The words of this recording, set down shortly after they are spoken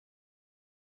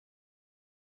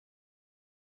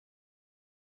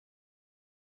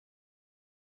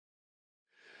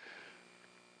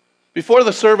Before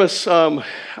the service,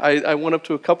 I went up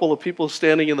to a couple of people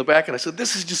standing in the back, and I said,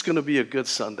 this is just going to be a good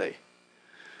Sunday.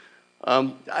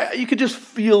 You could just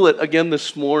feel it again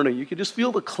this morning. You could just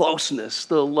feel the closeness,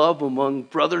 the love among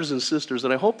brothers and sisters,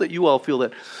 and I hope that you all feel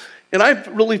that. And I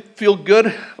really feel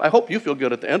good. I hope you feel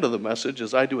good at the end of the message,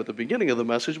 as I do at the beginning of the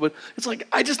message, but it's like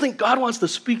I just think God wants to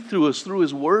speak through us through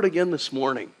His Word again this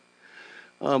morning.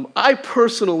 I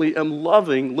personally am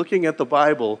loving looking at the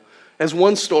Bible as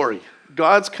one story.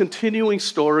 God's continuing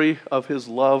story of His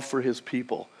love for His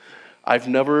people. I've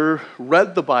never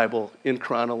read the Bible in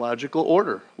chronological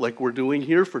order like we're doing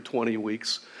here for 20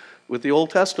 weeks with the Old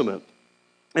Testament.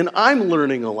 And I'm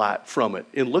learning a lot from it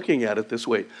in looking at it this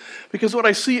way. Because what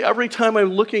I see every time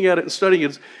I'm looking at it and studying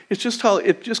it, it's just how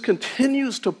it just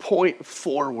continues to point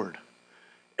forward.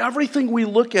 Everything we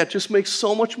look at just makes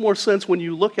so much more sense when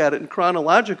you look at it in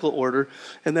chronological order,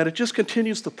 and that it just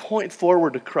continues to point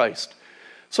forward to Christ.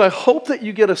 So I hope that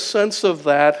you get a sense of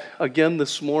that again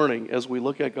this morning as we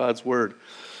look at God's Word.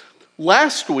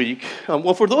 Last week,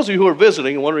 well, for those of you who are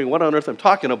visiting and wondering what on earth I'm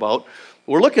talking about,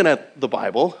 we're looking at the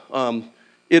Bible.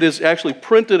 It is actually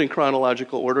printed in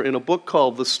chronological order in a book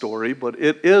called The Story, but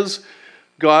it is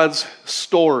God's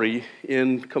story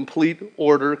in complete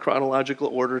order, chronological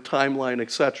order, timeline,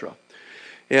 etc.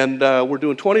 And we're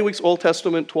doing 20 weeks Old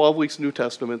Testament, 12 weeks New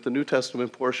Testament. The New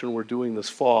Testament portion we're doing this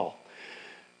fall.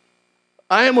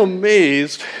 I am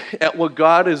amazed at what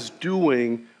God is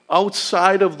doing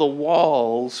outside of the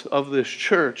walls of this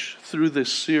church through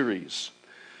this series.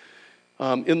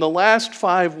 In the last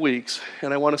 5 weeks,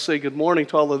 and I want to say good morning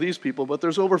to all of these people, but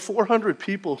there's over 400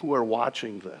 people who are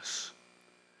watching this.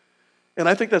 And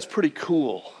I think that's pretty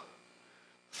cool.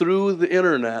 Through the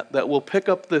internet that will pick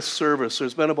up this service.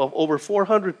 There's been about over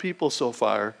 400 people so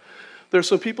far. There's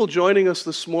some people joining us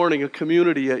this morning, a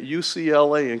community at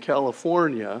UCLA in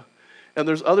California, and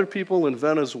there's other people in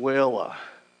Venezuela.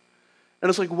 And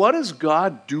it's like, what is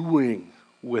God doing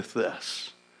with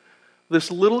this?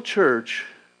 This little church,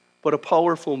 but a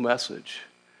powerful message.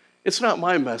 It's not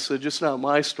my message, it's not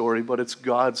my story, but it's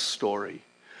God's story.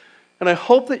 And I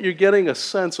hope that you're getting a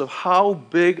sense of how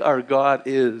big our God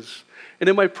is. And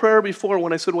in my prayer before,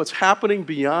 when I said what's happening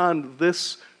beyond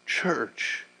this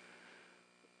church,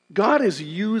 God is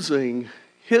using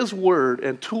His Word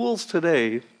and tools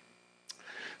today.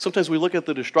 Sometimes we look at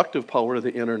the destructive power of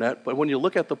the internet, but when you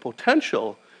look at the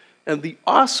potential and the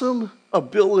awesome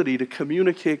ability to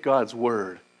communicate God's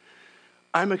Word,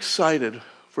 I'm excited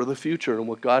for the future and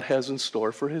what God has in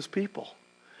store for His people.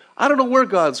 I don't know where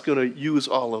God's going to use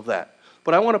all of that,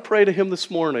 but I want to pray to Him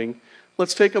this morning.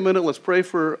 Let's take a minute, let's pray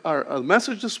for our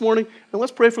message this morning, and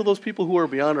let's pray for those people who are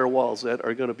beyond our walls that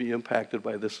are going to be impacted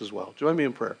by this as well. Join me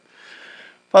in prayer.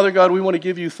 Father God, we want to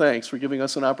give you thanks for giving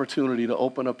us an opportunity to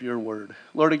open up your word.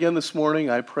 Lord, again this morning,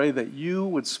 I pray that you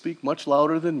would speak much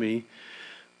louder than me,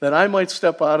 that I might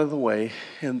step out of the way,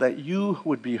 and that you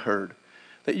would be heard,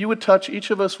 that you would touch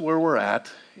each of us where we're at,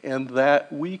 and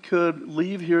that we could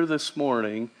leave here this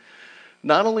morning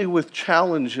not only with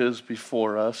challenges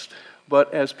before us,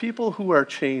 but as people who are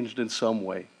changed in some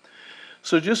way.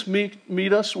 So just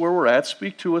meet us where we're at,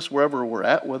 speak to us wherever we're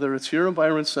at, whether it's here in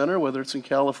Byron Center, whether it's in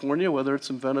California, whether it's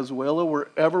in Venezuela,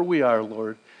 wherever we are,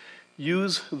 Lord.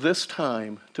 Use this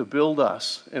time to build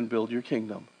us and build your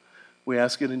kingdom. We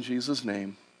ask it in Jesus'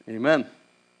 name. Amen.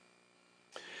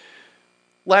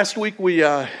 Last week we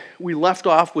left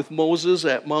off with Moses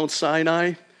at Mount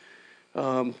Sinai.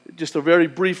 Just a very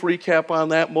brief recap on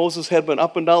that. Moses had been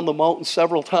up and down the mountain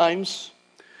several times.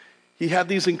 He had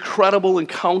these incredible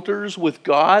encounters with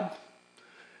God.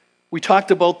 We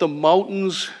talked about the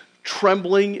mountains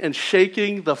trembling and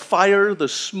shaking, the fire, the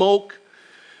smoke.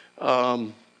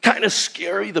 Kind of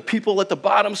scary. The people at the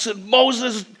bottom said,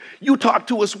 Moses, you talk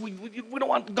to us. We don't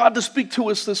want God to speak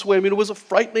to us this way. I mean, it was a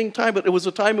frightening time, but it was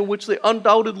a time in which they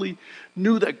undoubtedly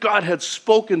knew that God had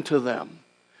spoken to them.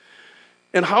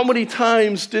 And how many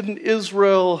times didn't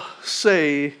Israel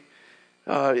say,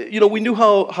 we knew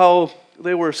how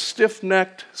they were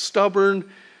stiff-necked, stubborn,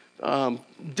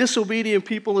 disobedient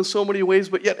people in so many ways,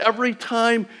 but yet every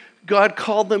time God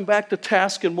called them back to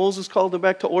task and Moses called them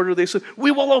back to order, they said,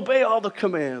 we will obey all the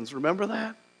commands. Remember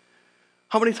that?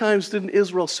 How many times didn't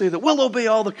Israel say that? We'll obey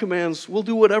all the commands. We'll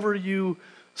do whatever you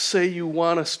say you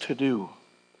want us to do.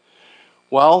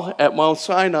 Well, at Mount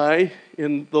Sinai,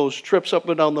 in those trips up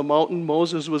and down the mountain,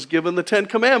 Moses was given the 10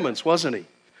 Commandments, wasn't he?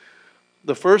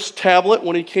 The first tablet,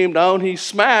 when he came down, he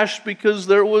smashed because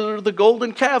there were the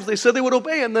golden calves. They said they would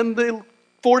obey, and then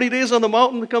 40 days on the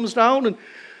mountain, it comes down, and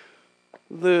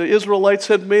the Israelites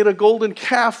had made a golden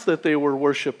calf that they were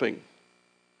worshiping.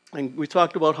 And we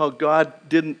talked about how God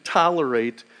didn't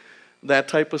tolerate that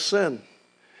type of sin.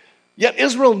 Yet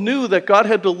Israel knew that God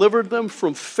had delivered them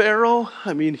from Pharaoh.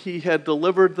 He had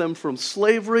delivered them from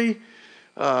slavery.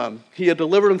 He had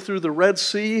delivered them through the Red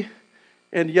Sea.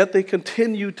 And yet they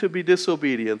continued to be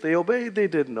disobedient. They obeyed, they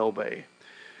didn't obey.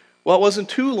 Well, it wasn't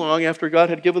too long after God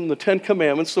had given them the 10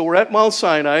 Commandments. So we're at Mount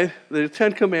Sinai, the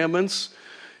 10 Commandments,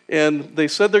 and they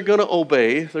said they're going to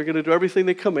obey. They're going to do everything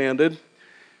they commanded.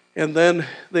 And then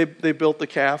they built the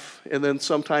calf, and then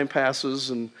some time passes.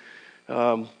 And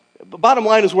the bottom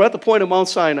line is we're at the point of Mount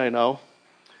Sinai now.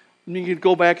 And you can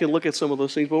go back and look at some of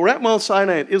those things. But we're at Mount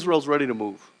Sinai, and Israel's ready to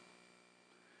move.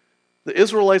 The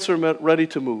Israelites are ready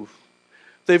to move.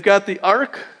 They've got the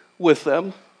ark with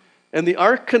them, and the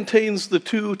ark contains the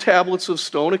 2 tablets of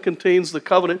stone. It contains the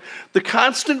covenant, the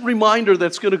constant reminder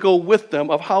that's going to go with them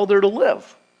of how they're to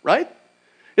live, right?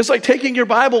 It's like taking your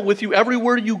Bible with you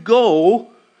everywhere you go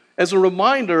as a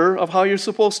reminder of how you're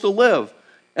supposed to live.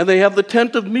 And they have the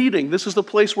tent of meeting. This is the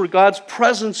place where God's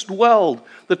presence dwelled.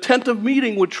 The tent of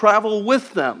meeting would travel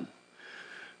with them.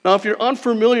 Now, if you're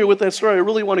unfamiliar with that story, I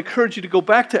really want to encourage you to go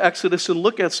back to Exodus and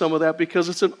look at some of that, because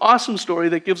it's an awesome story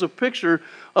that gives a picture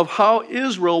of how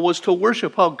Israel was to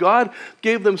worship, how God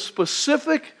gave them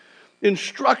specific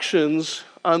instructions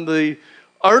on the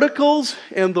articles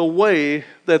and the way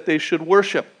that they should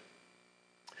worship.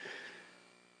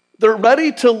 They're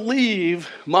ready to leave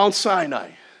Mount Sinai.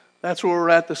 That's where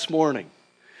we're at this morning.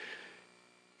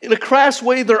 In a crass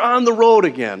way, they're on the road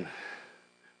again.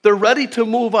 They're ready to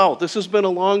move out. This has been a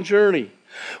long journey.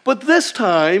 But this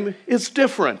time, it's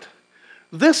different.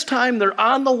 This time, they're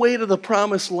on the way to the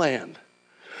promised land.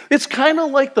 It's kind of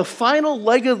like the final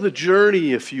leg of the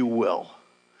journey, if you will.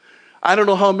 I don't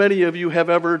know how many of you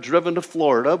have ever driven to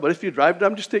Florida, but if you drive,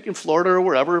 I'm just taking Florida or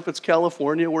wherever, if it's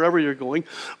California, wherever you're going.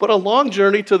 But a long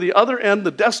journey to the other end, the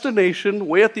destination,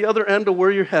 way at the other end of where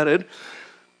you're headed.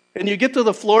 And you get to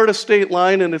the Florida state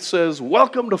line and it says,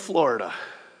 "Welcome to Florida."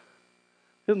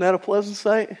 Isn't that a pleasant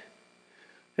sight?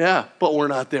 Yeah, but we're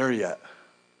not there yet.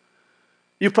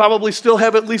 You probably still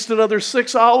have at least another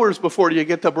 6 hours before you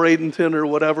get to Bradenton or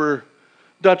whatever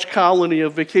Dutch colony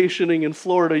of vacationing in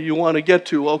Florida you want to get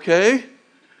to, okay?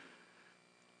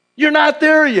 You're not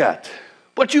there yet,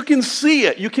 but you can see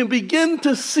it. You can begin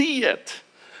to see it.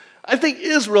 I think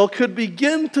Israel could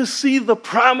begin to see the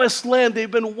promised land. They've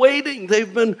been waiting.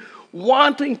 They've been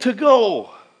wanting to go.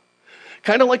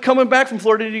 Kind of like coming back from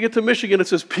Florida, you get to Michigan, it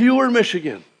says pure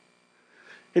Michigan.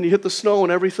 And you hit the snow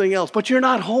and everything else. But you're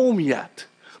not home yet.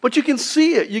 But you can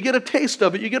see it. You get a taste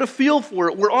of it. You get a feel for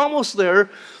it. We're almost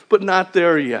there, but not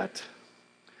there yet.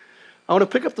 I want to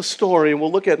pick up the story, and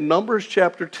we'll look at Numbers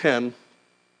chapter 10,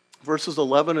 verses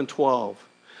 11 and 12.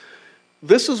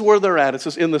 This is where they're at. It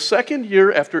says, in the 2nd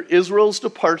year after Israel's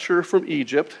departure from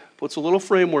Egypt, puts a little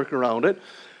framework around it,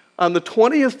 on the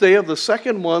 20th day of the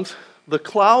 2nd month, the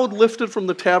cloud lifted from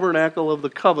the tabernacle of the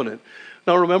covenant.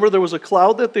 Now remember, there was a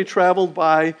cloud that they traveled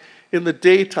by in the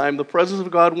daytime. The presence of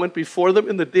God went before them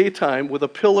in the daytime with a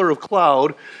pillar of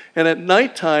cloud, and at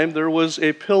nighttime there was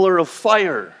a pillar of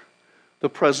fire, the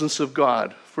presence of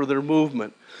God for their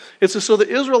movement. It says, so the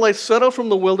Israelites set out from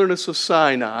the wilderness of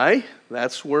Sinai.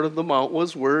 That's where the mount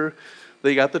was, where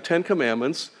they got the 10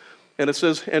 Commandments. And it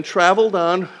says, and traveled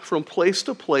on from place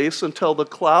to place until the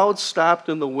cloud stopped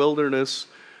in the wilderness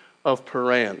of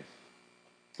Paran.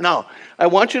 Now, I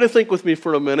want you to think with me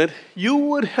for a minute. You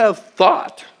would have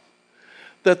thought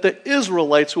that the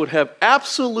Israelites would have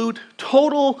absolute,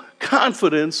 total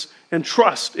confidence and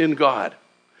trust in God.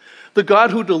 The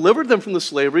God who delivered them from the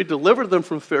slavery, delivered them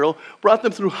from Pharaoh, brought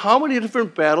them through how many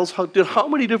different battles, did how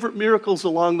many different miracles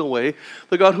along the way.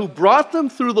 The God who brought them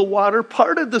through the water,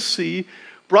 parted the sea,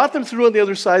 brought them through on the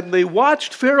other side, and they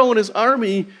watched Pharaoh and his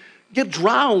army get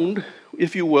drowned,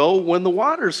 if you will, when the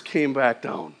waters came back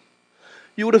down.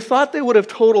 You would have thought they would have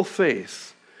total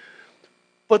faith.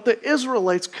 But the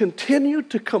Israelites continued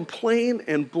to complain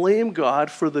and blame God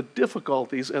for the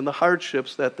difficulties and the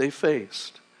hardships that they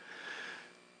faced.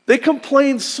 They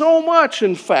complained so much,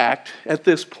 in fact, at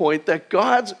this point, that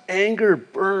God's anger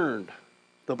burned,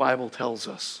 the Bible tells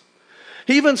us.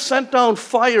 He even sent down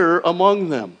fire among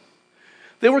them.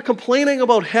 They were complaining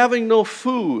about having no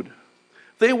food.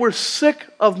 They were sick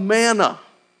of manna.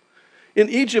 In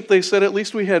Egypt, they said, at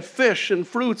least we had fish and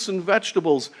fruits and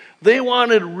vegetables. They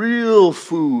wanted real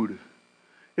food.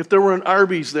 If there were an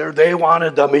Arby's there, they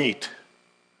wanted the meat.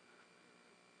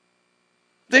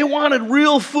 They wanted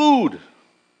real food.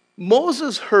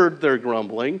 Moses heard their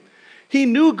grumbling. He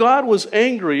knew God was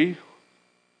angry.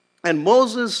 And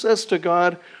Moses says to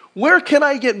God, where can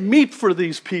I get meat for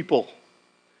these people?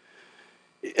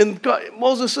 And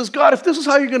Moses says, God, if this is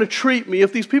how you're going to treat me,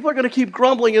 if these people are going to keep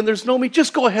grumbling and there's no meat,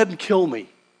 just go ahead and kill me.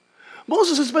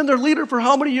 Moses has been their leader for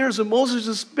how many years? And Moses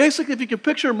is basically, if you can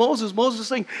picture Moses is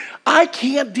saying, I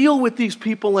can't deal with these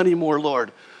people anymore,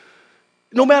 Lord.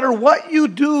 No matter what you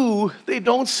do, they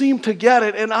don't seem to get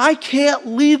it, and I can't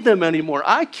lead them anymore.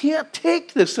 I can't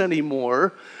take this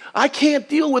anymore. I can't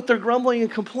deal with their grumbling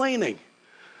and complaining.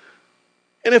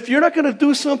 And if you're not going to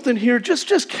do something here,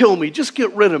 just kill me. Just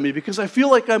get rid of me, because I feel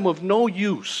like I'm of no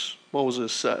use,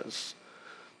 Moses says.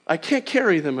 I can't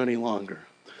carry them any longer.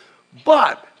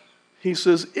 But, he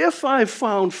says, if I've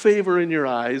found favor in your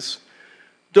eyes,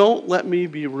 don't let me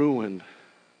be ruined.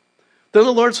 Then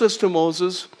the Lord says to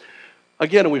Moses,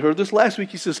 again, and we heard this last week,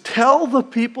 he says, tell the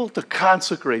people to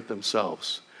consecrate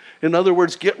themselves. In other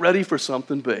words, get ready for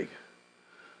something big.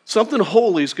 Something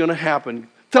holy is going to happen.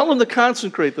 Tell them to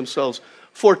consecrate themselves.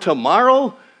 For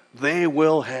tomorrow they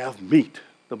will have meat,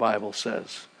 the Bible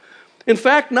says. In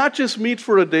fact, not just meat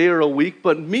for a day or a week,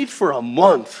 but meat for a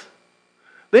month.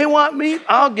 They want meat,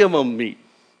 I'll give them meat.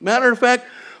 Matter of fact,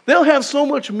 they'll have so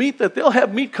much meat that they'll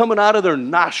have meat coming out of their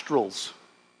nostrils.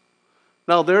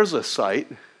 Now there's a sight.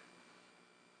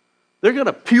 They're going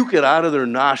to puke it out of their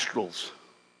nostrils.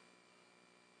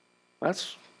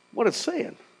 That's what it's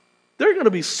saying. They're going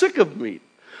to be sick of meat.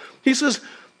 He says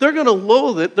they're going to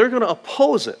loathe it. They're going to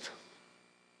oppose it.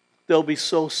 They'll be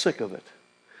so sick of it.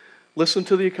 Listen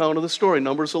to the account of the story.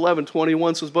 Numbers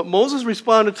 11:21 says, but Moses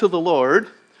responded to the Lord,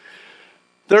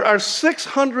 there are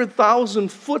 600,000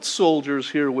 foot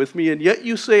soldiers here with me, and yet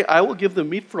you say I will give them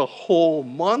meat for a whole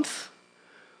month?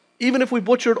 Even if we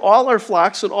butchered all our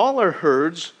flocks and all our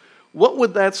herds, what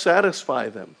would that satisfy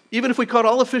them? Even if we caught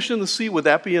all the fish in the sea, would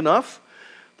that be enough?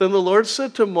 Then the Lord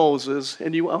said to Moses,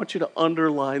 and I want you to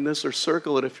underline this or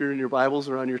circle it if you're in your Bibles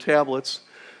or on your tablets,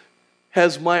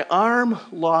 has my arm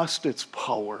lost its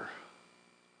power?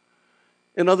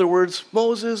 In other words,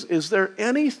 Moses, is there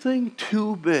anything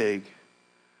too big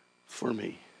for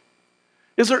me?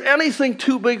 Is there anything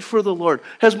too big for the Lord?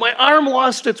 Has my arm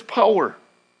lost its power?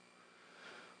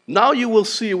 Now you will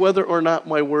see whether or not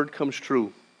my word comes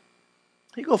true.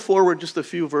 You go forward just a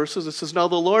few verses. It says, now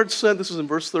the Lord sent, this is in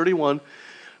verse 31,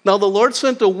 now the Lord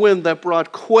sent a wind that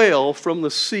brought quail from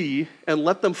the sea and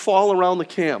let them fall around the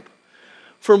camp.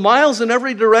 For miles in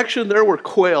every direction there were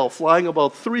quail flying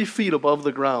about 3 feet above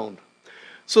the ground.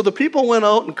 So the people went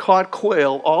out and caught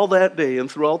quail all that day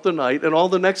and throughout the night and all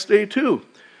the next day too.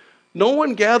 No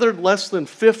one gathered less than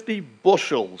 50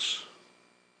 bushels.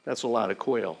 That's a lot of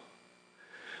quail.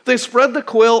 They spread the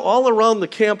quail all around the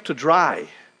camp to dry.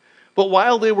 But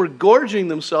while they were gorging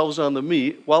themselves on the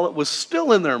meat, while it was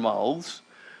still in their mouths,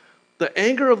 the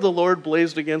anger of the Lord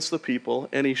blazed against the people,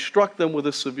 and he struck them with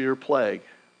a severe plague.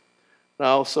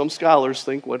 Now, some scholars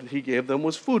think what he gave them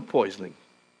was food poisoning.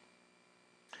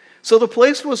 So the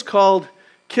place was called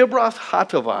Kibroth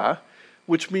Hattaavah,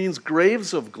 which means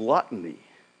graves of gluttony,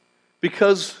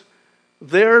 because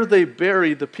there they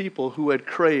buried the people who had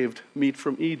craved meat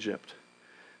from Egypt.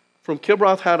 From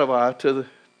Kibroth Hattaavah to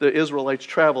the Israelites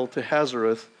traveled to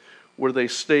Hazareth, where they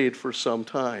stayed for some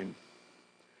time.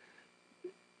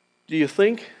 Do you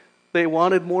think they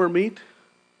wanted more meat?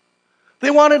 They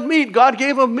wanted meat. God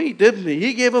gave them meat, didn't he?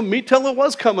 He gave them meat till it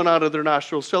was coming out of their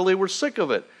nostrils, till they were sick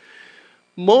of it.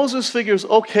 Moses figures,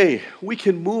 okay, we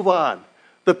can move on.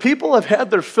 The people have had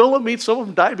their fill of meat. Some of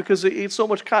them died because they ate so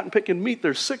much cotton-picking meat.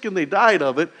 They're sick and they died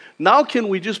of it. Now can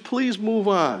we just please move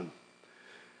on?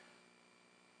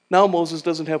 Now Moses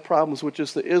doesn't have problems with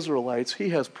just the Israelites. He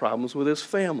has problems with his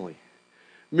family.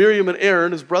 Miriam and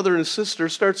Aaron, his brother and his sister,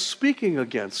 start speaking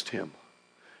against him.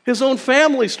 His own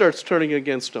family starts turning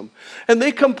against him. And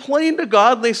they complained to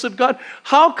God, and they said, God,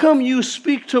 how come you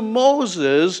speak to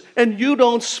Moses and you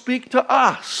don't speak to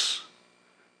us?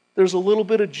 There's a little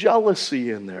bit of jealousy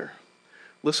in there.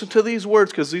 Listen to these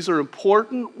words, because these are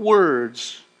important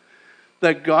words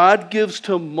that God gives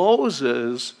to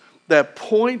Moses that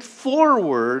point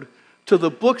forward to the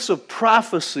books of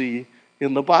prophecy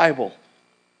in the Bible.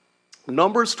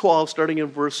 Numbers 12, starting in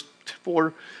verse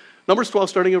 4,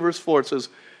 it says,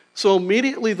 so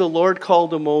immediately the Lord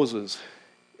called to Moses,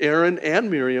 Aaron,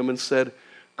 and Miriam and said,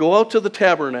 go out to the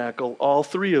tabernacle, all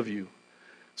 3 of you.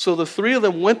 So the 3 of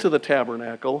them went to the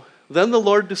tabernacle. Then the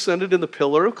Lord descended in the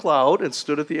pillar of cloud and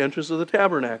stood at the entrance of the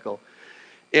tabernacle.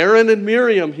 Aaron and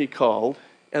Miriam he called,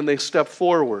 and they stepped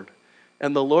forward.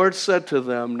 And the Lord said to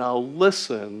them, now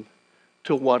listen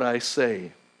to what I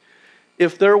say.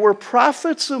 If there were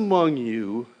prophets among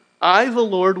you, I, the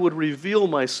Lord, would reveal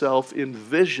myself in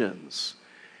visions.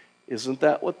 Isn't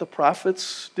that what the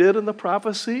prophets did in the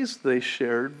prophecies? They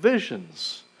shared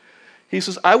visions. He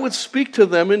says, I would speak to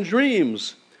them in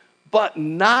dreams, but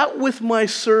not with my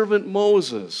servant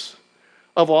Moses.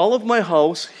 Of all of my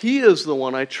house, he is the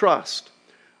one I trust.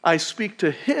 I speak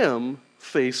to him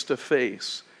face to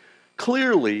face,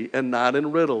 clearly and not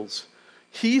in riddles.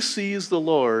 He sees the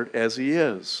Lord as he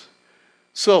is.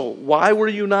 So why were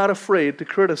you not afraid to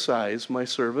criticize my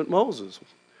servant Moses?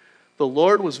 The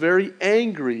Lord was very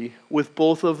angry with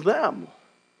both of them,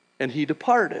 and he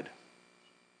departed.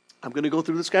 I'm going to go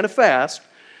through this kind of fast,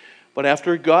 but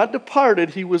after God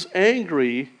departed, he was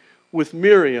angry with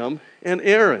Miriam and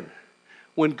Aaron.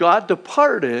 When God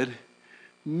departed,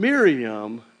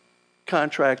 Miriam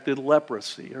contracted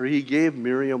leprosy, or he gave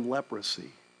Miriam leprosy.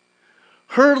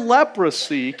 Her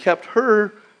leprosy kept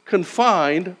her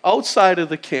confined outside of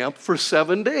the camp for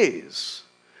 7 days.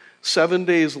 7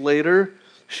 days later,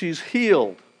 she's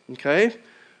healed. Okay?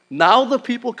 Now the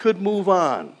people could move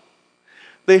on.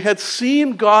 They had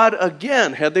seen God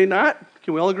again, had they not?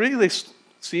 Can we all agree? They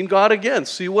seen God again.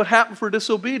 See what happened for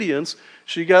disobedience.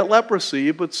 She got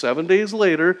leprosy, but 7 days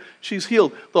later, she's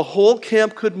healed. The whole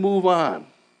camp could move on.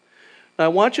 Now, I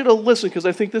want you to listen, because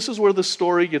I think this is where the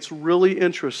story gets really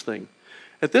interesting.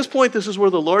 At this point, this is where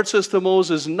the Lord says to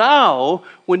Moses, now,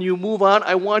 when you move on,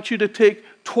 I want you to take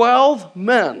 12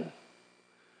 men.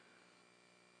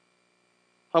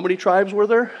 How many tribes were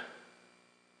there?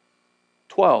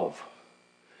 12.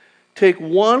 Take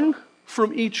one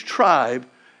from each tribe,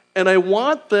 and I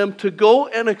want them to go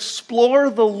and explore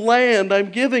the land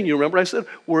I'm giving you. Remember I said,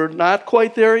 we're not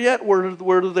quite there yet.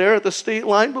 We're there at the state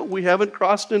line, but we haven't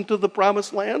crossed into the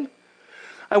promised land.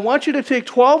 I want you to take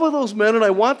 12 of those men, and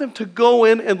I want them to go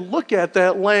in and look at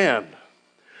that land.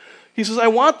 He says, I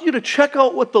want you to check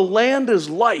out what the land is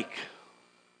like.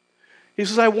 He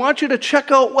says, I want you to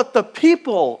check out what the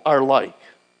people are like.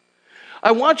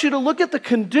 I want you to look at the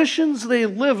conditions they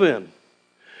live in.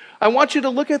 I want you to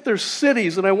look at their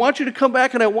cities, and I want you to come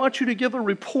back and I want you to give a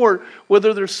report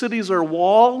whether their cities are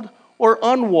walled or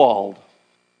unwalled.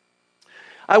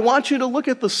 I want you to look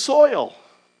at the soil.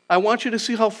 I want you to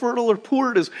see how fertile or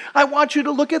poor it is. I want you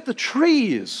to look at the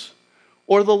trees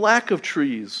or the lack of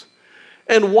trees.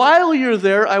 And while you're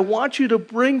there, I want you to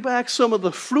bring back some of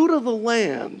the fruit of the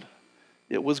land.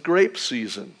 It was grape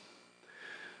season.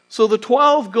 So the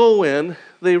 12 go in,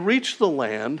 they reach the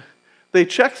land, they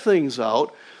check things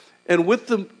out, and with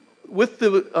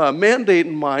the mandate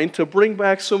in mind to bring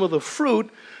back some of the fruit,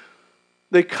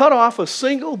 they cut off a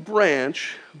single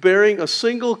branch bearing a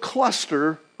single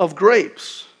cluster of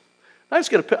grapes.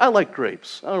 I like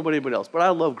grapes. I don't know about anybody else, but I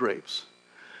love grapes.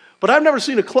 But I've never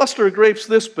seen a cluster of grapes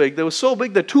this big that was so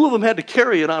big that two of them had to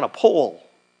carry it on a pole.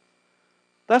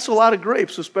 That's a lot of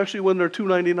grapes, especially when they're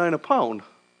 $2.99 a pound.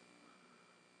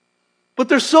 But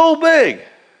they're so big.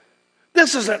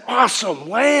 This is an awesome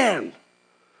land.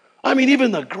 I mean,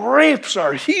 even the grapes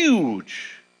are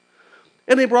huge.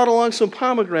 And they brought along some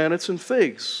pomegranates and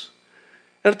figs.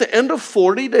 And at the end of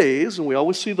 40 days, and we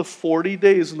always see the 40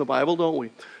 days in the Bible, don't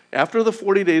we? After the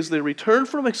 40 days, they return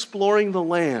from exploring the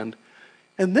land.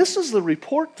 And this is the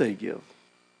report they give.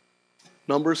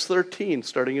 Numbers 13,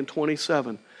 starting in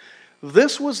 27.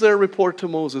 This was their report to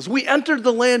Moses. We entered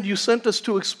the land you sent us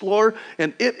to explore,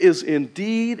 and it is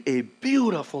indeed a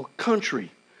beautiful country,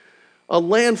 a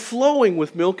land flowing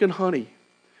with milk and honey.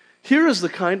 Here is the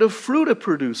kind of fruit it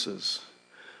produces.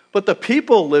 But the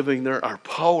people living there are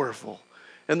powerful,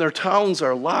 and their towns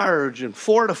are large and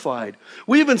fortified.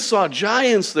 We even saw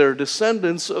giants there,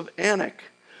 descendants of Anak.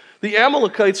 The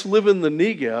Amalekites live in the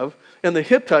Negev, and the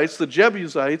Hittites, the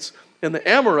Jebusites, and the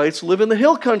Amorites live in the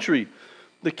hill country.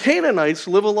 The Canaanites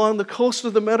live along the coast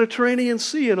of the Mediterranean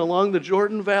Sea and along the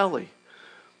Jordan Valley.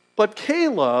 But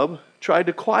Caleb tried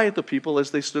to quiet the people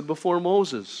as they stood before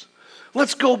Moses.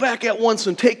 Let's go back at once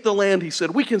and take the land, he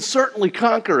said. We can certainly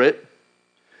conquer it.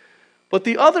 But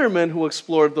the other men who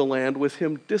explored the land with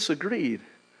him disagreed.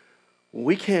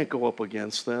 We can't go up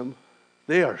against them.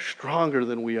 They are stronger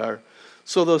than we are.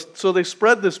 So they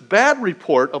spread this bad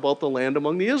report about the land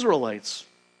among the Israelites.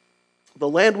 The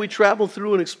land we traveled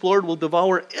through and explored will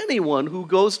devour anyone who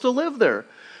goes to live there.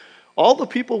 All the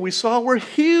people we saw were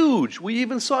huge. We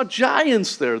even saw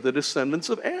giants there, the descendants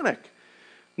of Anak.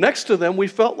 Next to them, we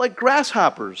felt like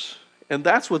grasshoppers, and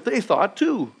that's what they thought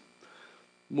too.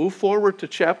 Move forward to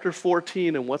chapter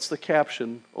 14, and what's the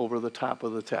caption over the top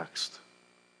of the text?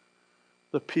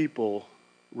 The people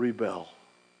rebel.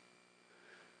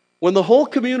 When the whole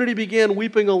community began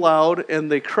weeping aloud,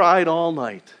 and they cried all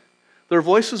night, their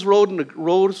voices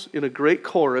rose in a great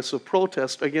chorus of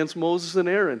protest against Moses and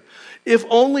Aaron. If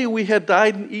only we had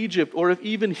died in Egypt, or if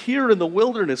even here in the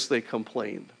wilderness, they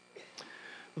complained.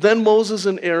 Then Moses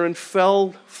and Aaron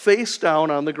fell face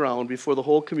down on the ground before the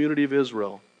whole community of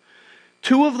Israel.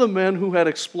 Two of the men who had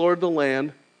explored the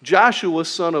land, Joshua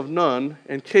son of Nun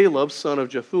and Caleb son of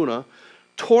Jephunneh,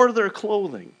 tore their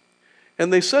clothing.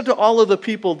 And they said to all of the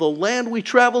people, the land we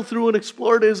traveled through and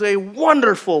explored is a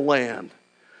wonderful land.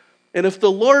 And if the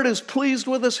Lord is pleased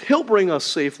with us, he'll bring us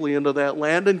safely into that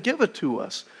land and give it to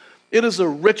us. It is a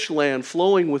rich land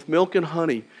flowing with milk and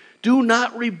honey. Do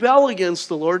not rebel against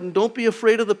the Lord, and don't be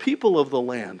afraid of the people of the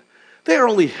land. They are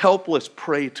only helpless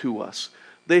prey to us.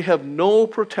 They have no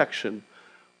protection,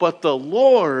 but the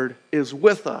Lord is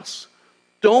with us.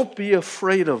 Don't be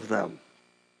afraid of them.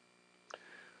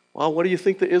 Well, what do you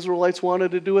think the Israelites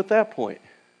wanted to do at that point?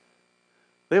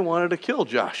 They wanted to kill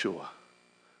Joshua.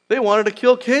 They wanted to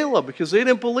kill Caleb because they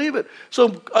didn't believe it.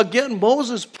 So again,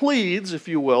 Moses pleads, if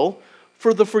you will,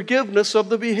 for the forgiveness of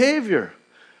the behavior.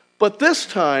 But this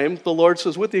time, the Lord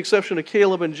says, with the exception of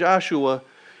Caleb and Joshua,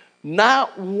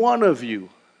 not one of you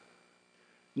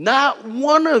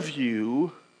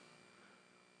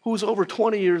who's over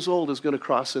 20 years old is going to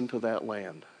cross into that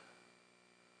land.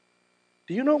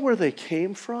 Do you know where they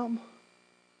came from?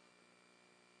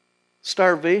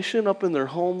 Starvation up in their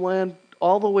homeland,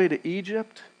 all the way to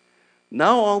Egypt,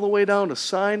 now all the way down to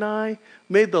Sinai,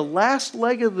 made the last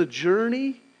leg of the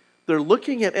journey. They're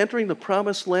looking at entering the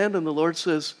promised land, and the Lord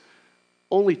says,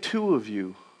 only 2 of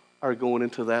you are going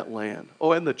into that land.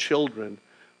 Oh, and the children,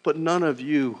 but none of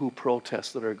you who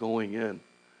protested are going in.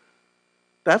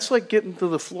 That's like getting to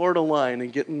the Florida line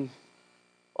and getting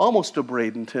almost to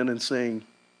Bradenton and saying,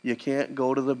 you can't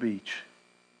go to the beach.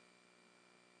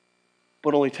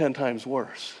 But only 10 times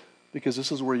worse, because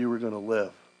this is where you were going to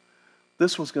live.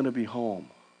 This was going to be home.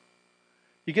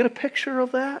 You get a picture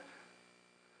of that?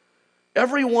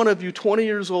 Every one of you 20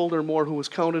 years old or more who was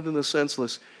counted in the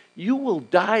census, you will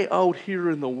die out here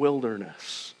in the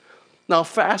wilderness. Now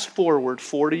fast forward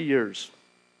 40 years.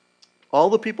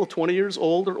 All the people 20 years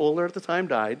old or older at the time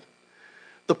died.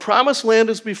 The promised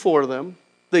land is before them.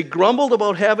 They grumbled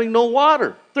about having no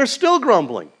water. They're still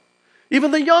grumbling.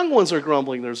 Even the young ones are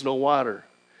grumbling there's no water.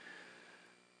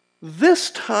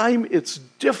 This time it's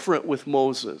different with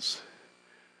Moses.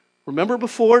 Remember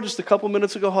before, just a couple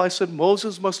minutes ago, how I said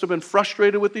Moses must have been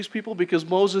frustrated with these people because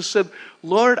Moses said,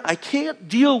 Lord, I can't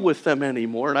deal with them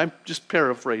anymore. And I'm just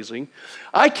paraphrasing.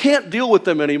 I can't deal with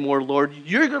them anymore, Lord.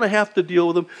 You're going to have to deal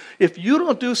with them. If you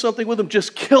don't do something with them,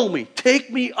 just kill me.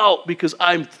 Take me out because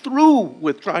I'm through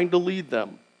with trying to lead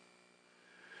them.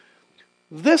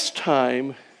 This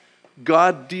time,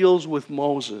 God deals with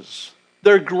Moses.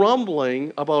 They're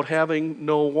grumbling about having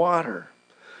no water.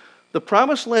 The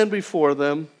promised land before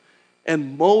them,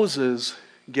 and Moses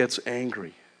gets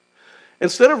angry.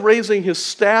 Instead of raising his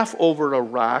staff over a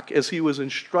rock as he was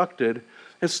instructed,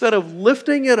 instead of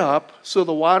lifting it up so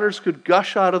the waters could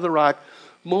gush out of the rock,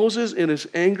 Moses in his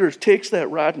anger takes that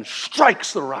rod and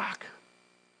strikes the rock.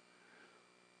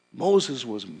 Moses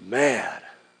was mad.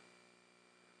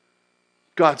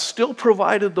 God still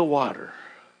provided the water.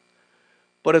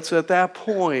 But it's at that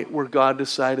point where God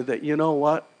decided that, you know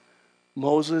what?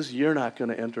 Moses, you're not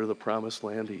going to enter the promised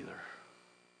land either.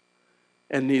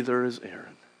 And neither is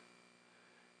Aaron.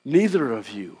 Neither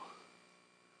of you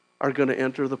are going to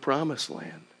enter the promised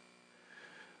land.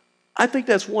 I think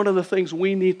that's one of the things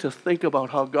we need to think about,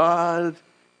 how God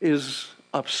is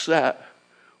upset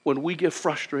when we get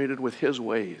frustrated with his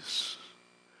ways.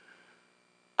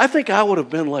 I think I would have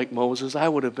been like Moses. I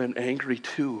would have been angry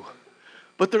too.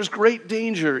 But there's great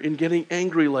danger in getting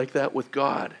angry like that with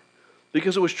God,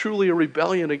 because it was truly a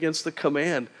rebellion against the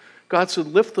command. God said,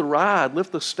 lift the rod,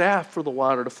 lift the staff for the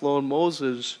water to flow, and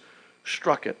Moses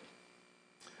struck it.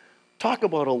 Talk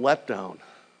about a letdown.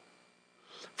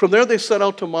 From there they set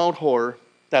out to Mount Hor.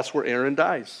 That's where Aaron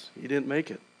dies. He didn't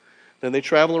make it. Then they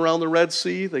travel around the Red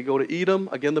Sea. They go to Edom.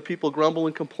 Again, the people grumble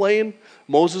and complain.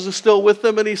 Moses is still with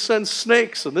them, and he sends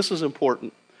snakes, and this is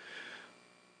important.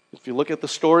 If you look at the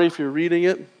story, if you're reading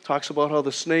it, it talks about how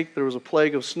there was a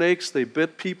plague of snakes. They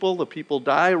bit people. The people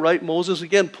die, right? Moses,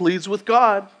 again, pleads with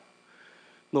God.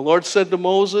 And the Lord said to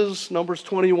Moses, Numbers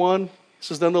 21, it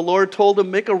says, then the Lord told him,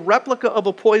 make a replica of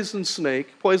a poisonous snake,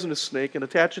 and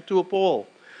attach it to a pole.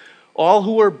 All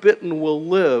who are bitten will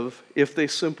live if they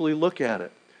simply look at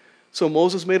it. So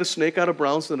Moses made a snake out of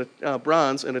bronze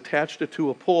and attached it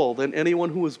to a pole. Then anyone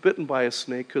who was bitten by a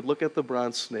snake could look at the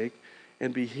bronze snake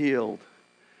and be healed.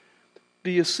 Do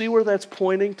you see where that's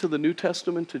pointing to the New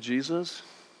Testament, to Jesus?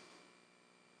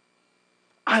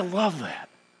 I love that.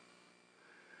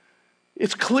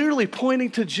 It's clearly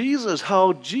pointing to Jesus,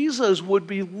 how Jesus would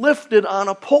be lifted on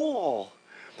a pole.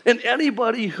 And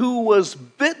anybody who was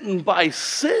bitten by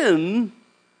sin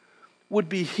would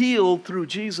be healed through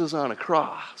Jesus on a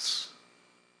cross.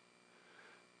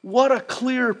 What a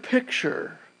clear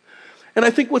picture. And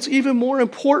I think what's even more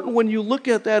important when you look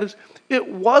at that is it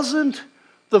wasn't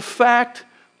the fact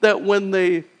that when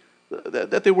they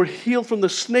that they were healed from the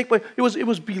snake bite. It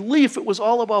was belief. It was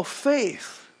all about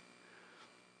faith.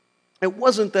 It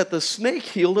wasn't that the snake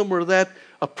healed them or that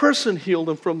a person healed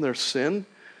them from their sin,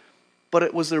 but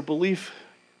it was their belief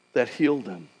that healed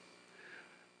them.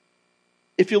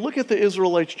 If you look at the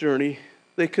Israelites' journey,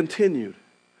 they continued.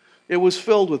 It was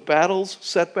filled with battles,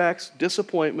 setbacks,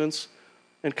 disappointments,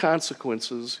 and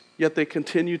consequences, yet they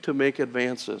continued to make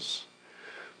advances.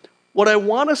 What I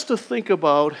want us to think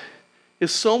about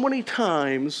is so many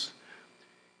times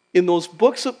in those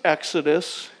books of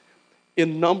Exodus,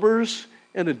 in Numbers,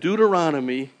 and in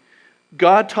Deuteronomy,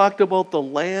 God talked about the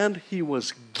land He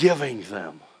was giving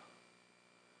them.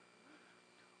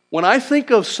 When I think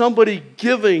of somebody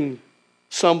giving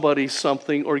somebody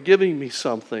something or giving me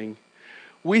something,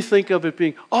 we think of it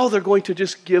being, oh, they're going to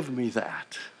just give me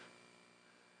that.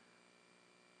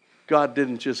 God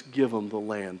didn't just give them the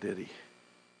land, did He?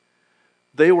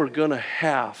 They were going to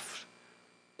have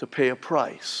to pay a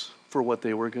price for what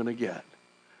they were going to get.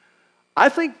 I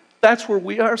think that's where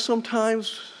we are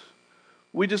sometimes.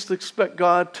 We just expect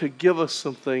God to give us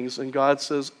some things, and God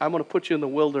says, I'm going to put you in the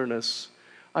wilderness.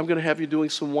 I'm going to have you doing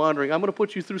some wandering. I'm going to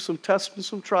put you through some tests and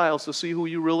some trials to see who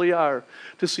you really are,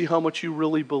 to see how much you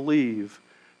really believe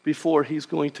before He's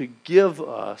going to give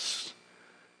us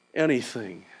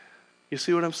anything. You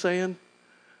see what I'm saying?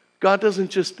 God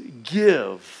doesn't just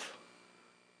give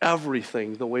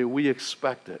everything the way we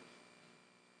expect it.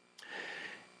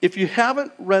 If you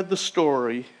haven't read the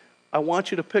story, I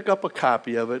want you to pick up a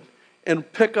copy of it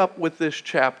and pick up with this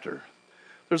chapter.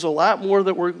 There's a lot more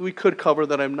that we could cover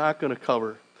that I'm not going to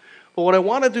cover. But what I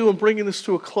want to do in bringing this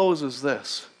to a close is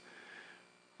this.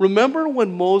 Remember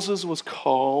when Moses was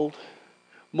called?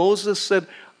 Moses said,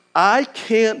 I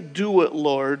can't do it,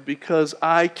 Lord, because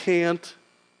I can't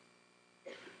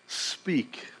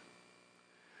speak.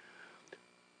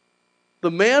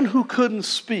 The man who couldn't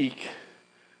speak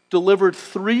delivered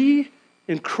 3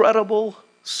 incredible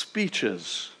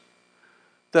speeches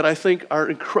that I think are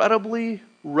incredibly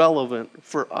relevant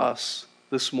for us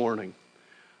this morning.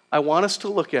 I want us to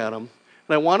look at them,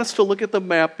 and I want us to look at the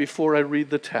map before I read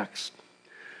the text.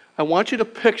 I want you to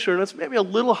picture, and it's maybe a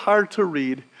little hard to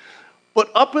read, but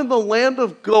up in the land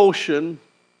of Goshen,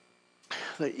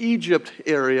 the Egypt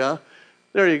area,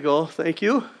 there you go, thank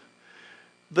you.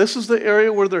 This is the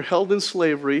area where they're held in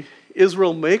slavery.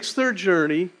 Israel makes their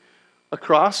journey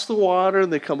across the water,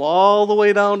 and they come all the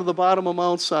way down to the bottom of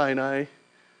Mount Sinai.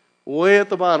 Way at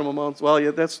the bottom of Mount, well,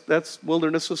 yeah, that's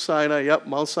wilderness of Sinai. Yep,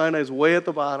 Mount Sinai is way at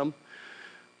the bottom.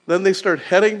 Then they start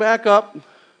heading back up.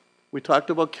 We talked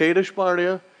about Kadesh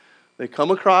Barnea. They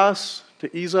come across to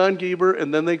Ezon Geber,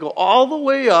 and then they go all the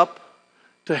way up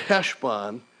to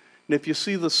Heshbon. And if you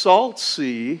see the Salt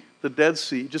Sea, the Dead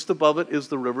Sea, just above it is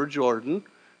the River Jordan,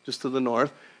 just to the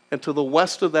north. And to the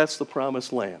west of that's the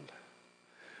Promised Land.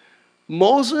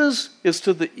 Moses is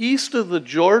to the east of the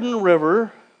Jordan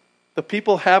River. The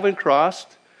people haven't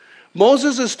crossed.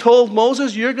 Moses is told,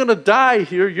 Moses, you're going to die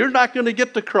here. You're not going to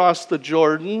get to cross the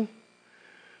Jordan.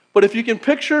 But if you can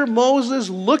picture Moses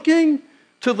looking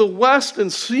to the west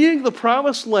and seeing the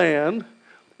Promised Land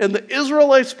and the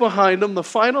Israelites behind him, the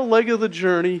final leg of the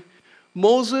journey,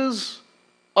 Moses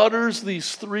utters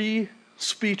these 3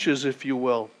 speeches, if you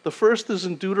will. The first is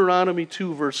in Deuteronomy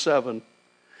 2, verse 7.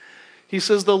 He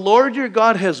says, the Lord your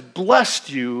God has blessed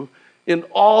you in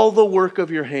all the work of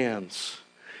your hands.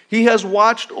 He has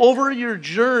watched over your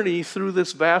journey through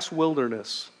this vast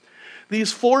wilderness.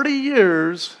 These 40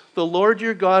 years, the Lord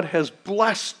your God has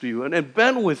blessed you and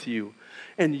been with you,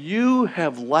 and you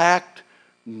have lacked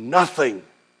nothing.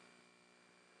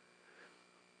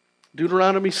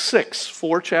 Deuteronomy 6,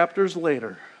 4 chapters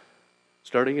later,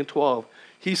 starting in 12,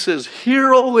 he says,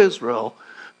 hear, O Israel,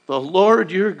 the Lord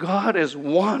your God is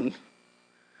one.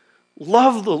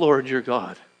 Love the Lord your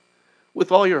God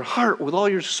with all your heart, with all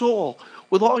your soul,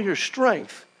 with all your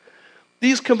strength.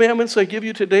 These commandments I give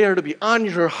you today are to be on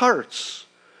your hearts.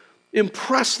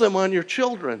 Impress them on your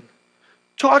children.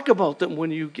 Talk about them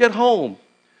when you get home,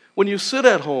 when you sit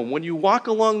at home, when you walk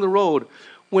along the road,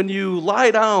 when you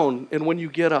lie down, and when you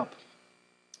get up.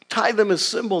 Tie them as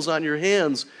symbols on your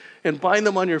hands and bind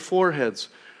them on your foreheads.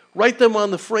 Write them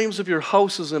on the frames of your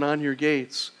houses and on your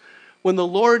gates. When the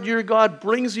Lord your God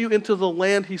brings you into the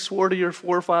land He swore to your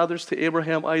forefathers, to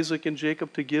Abraham, Isaac, and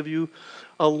Jacob, to give you,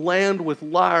 a land with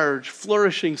large,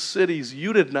 flourishing cities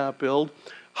you did not build,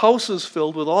 houses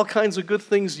filled with all kinds of good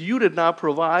things you did not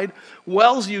provide,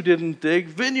 wells you didn't dig,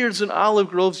 vineyards and olive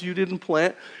groves you didn't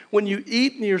plant. When you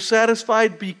eat and you're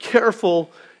satisfied, be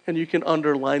careful, and you can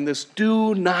underline this,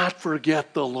 do not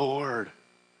forget the Lord.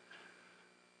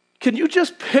 Can you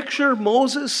just picture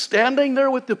Moses standing there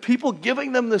with the people,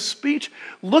 giving them this speech?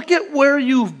 Look at where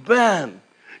you've been.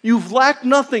 You've lacked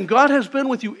nothing. God has been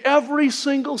with you every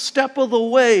single step of the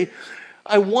way.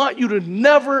 I want you to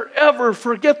never, ever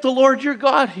forget the Lord your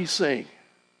God, he's saying.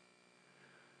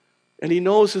 And he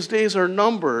knows his days are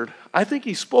numbered. I think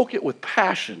he spoke it with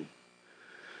passion.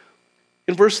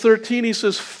 In verse 13, he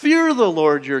says, fear the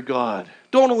Lord your God.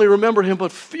 Don't only remember him,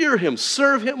 but fear him.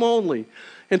 Serve him only.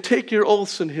 And take your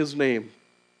oaths in his name.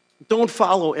 Don't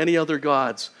follow any other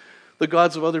gods, the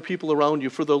gods of other people around you.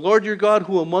 For the Lord your God,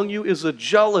 who among you is a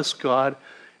jealous God,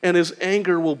 and his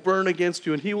anger will burn against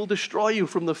you, and he will destroy you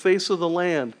from the face of the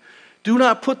land. Do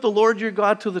not put the Lord your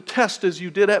God to the test as you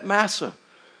did at Massah.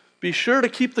 Be sure to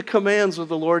keep the commands of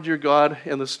the Lord your God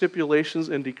and the stipulations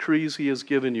and decrees he has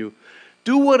given you.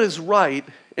 Do what is right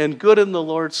and good in the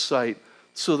Lord's sight,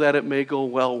 so that it may go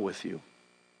well with you.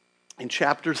 In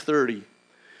chapter 30,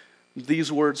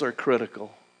 these words are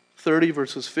critical. 30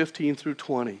 verses 15 through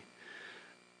 20.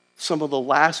 Some of the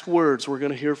last words we're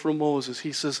going to hear from Moses.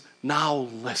 He says, now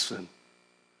listen.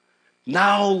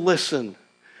 Now listen.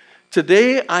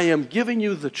 Today I am giving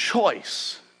you the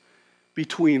choice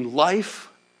between life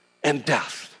and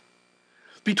death,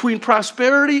 between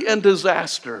prosperity and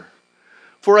disaster.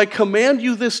 For I command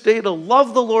you this day to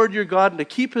love the Lord your God and to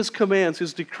keep his commands,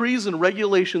 his decrees and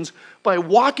regulations by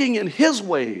walking in his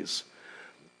ways.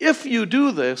 If you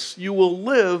do this, you will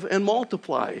live and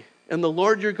multiply, and the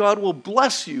Lord your God will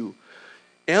bless you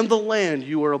and the land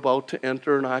you are about to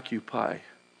enter and occupy.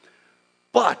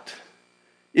 But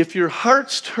if your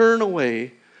hearts turn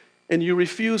away and you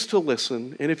refuse to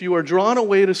listen, and if you are drawn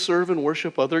away to serve and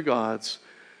worship other gods,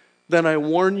 then I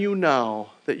warn you now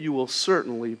that you will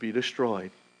certainly be destroyed.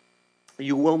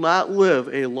 You will not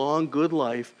live a long, good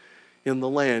life in the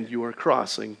land you are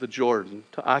crossing the Jordan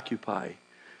to occupy.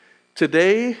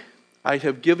 Today, I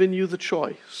have given you the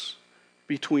choice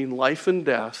between life and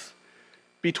death,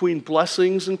 between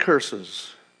blessings and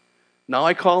curses. Now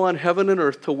I call on heaven and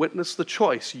earth to witness the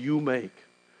choice you make.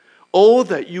 Oh,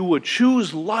 that you would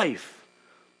choose life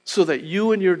so that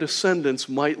you and your descendants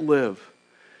might live.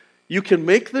 You can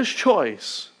make this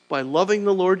choice by loving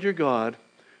the Lord your God,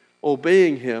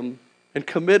 obeying him, and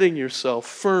committing yourself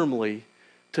firmly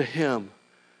to him.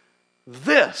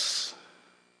 This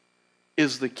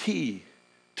is the key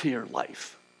to your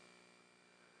life.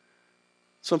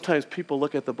 Sometimes people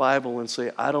look at the Bible and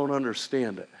say, I don't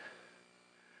understand it.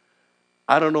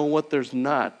 I don't know what there's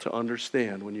not to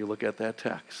understand when you look at that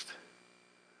text.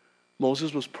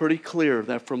 Moses was pretty clear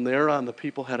that from there on the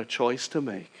people had a choice to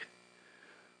make.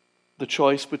 The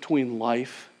choice between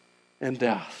life and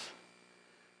death.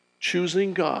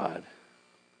 Choosing God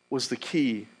was the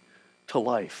key to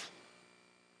life.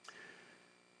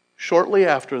 Shortly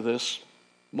after this,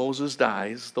 Moses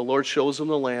dies. The Lord shows him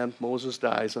the land. Moses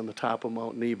dies on the top of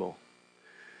Mount Nebo.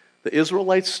 The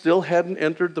Israelites still hadn't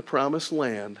entered the promised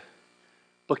land,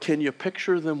 but can you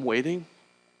picture them waiting?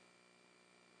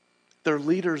 Their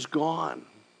leader's gone.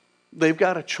 They've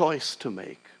got a choice to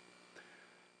make.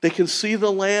 They can see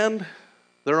the land.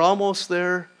 They're almost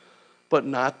there, but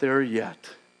not there yet.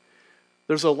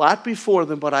 There's a lot before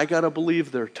them, but I got to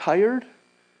believe they're tired,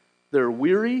 they're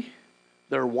weary,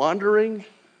 they're wandering,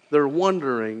 they're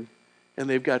wondering, and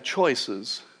they've got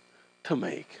choices to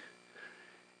make.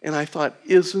 And I thought,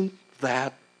 isn't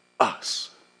that us?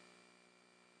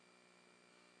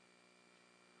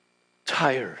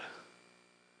 Tired.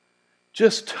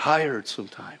 Just tired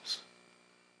sometimes.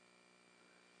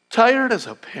 Tired as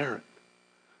a parent.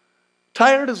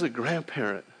 Tired as a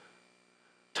grandparent.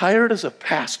 Tired as a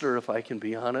pastor, if I can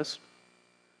be honest.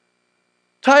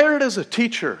 Tired as a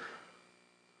teacher.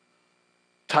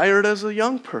 Tired as a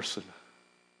young person.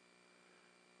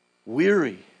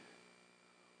 Weary.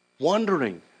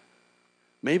 Wondering.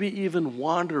 Maybe even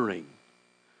wandering.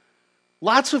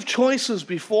 Lots of choices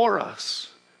before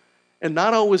us, and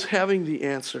not always having the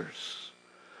answers.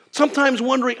 Sometimes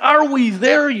wondering, are we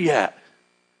there yet?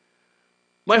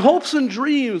 My hopes and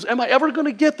dreams, am I ever going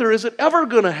to get there? Is it ever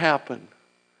going to happen?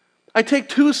 I take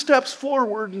 2 steps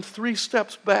forward and 3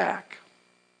 steps back.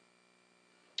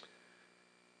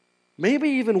 Maybe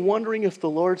even wondering if the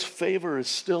Lord's favor is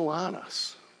still on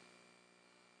us.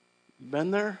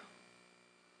 Been there?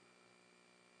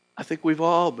 I think we've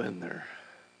all been there.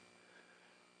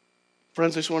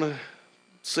 Friends, I just want to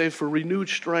say for renewed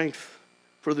strength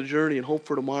for the journey and hope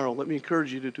for tomorrow, let me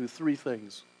encourage you to do 3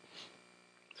 things.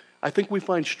 I think we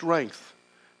find strength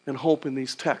and hope in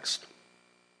these texts.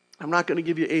 I'm not going to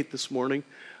give you 8 this morning.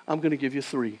 I'm going to give you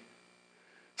 3.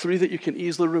 3 that you can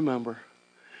easily remember.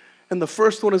 And the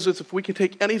first one is this: if we can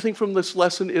take anything from this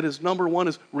lesson, it is number 1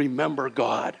 is remember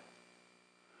God.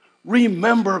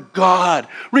 Remember God.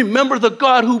 Remember the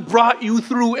God who brought you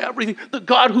through everything, the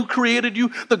God who created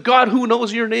you, the God who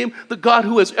knows your name, the God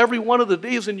who has every one of the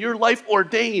days in your life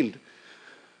ordained.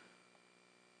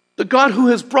 The God who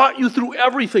has brought you through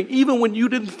everything, even when you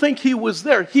didn't think he was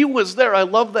there. He was there. I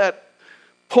love that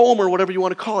poem, or whatever you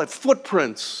want to call it,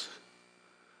 Footprints.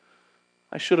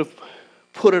 I should have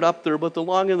put it up there, but the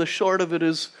long and the short of it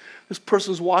is, this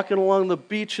person's walking along the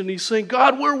beach and he's saying,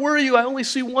 God, where were you? I only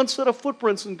see one set of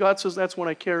footprints. And God says, that's when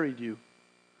I carried you.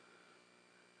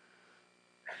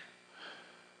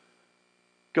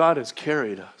 God has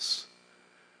carried us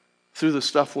through the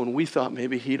stuff when we thought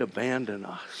maybe he'd abandon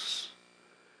us.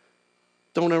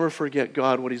 Don't ever forget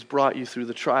God, what he's brought you through,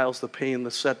 the trials, the pain,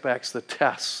 the setbacks, the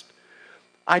tests.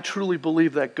 I truly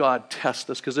believe that God tests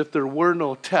us, because if there were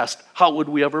no test, how would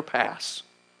we ever pass?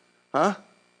 Huh?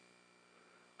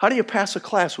 How do you pass a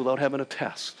class without having a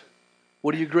test?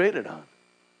 What are you graded on?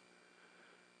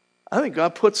 I think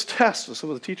God puts tests, and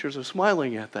some of the teachers are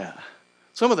smiling at that.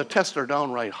 Some of the tests are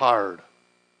downright hard.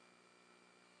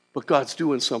 But God's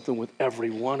doing something with every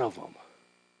one of them.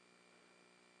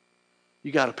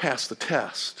 You got to pass the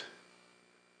test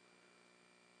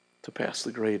to pass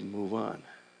the grade and move on.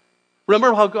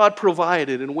 Remember how God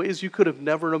provided in ways you could have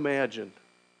never imagined.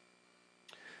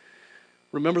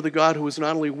 Remember the God who is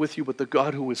not only with you, but the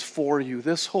God who is for you.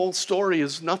 This whole story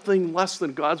is nothing less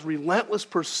than God's relentless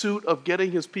pursuit of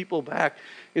getting his people back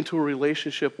into a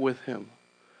relationship with him.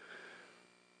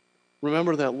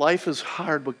 Remember that life is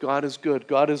hard, but God is good.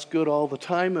 God is good all the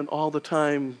time, and all the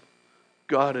time,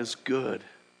 God is good.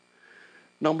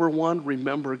 Number one,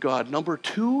 remember God. Number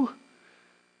two,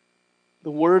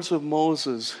 the words of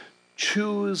Moses,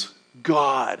 choose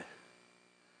God.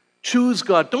 Choose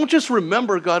God. Don't just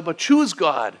remember God, but choose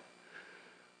God.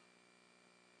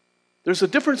 There's a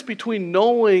difference between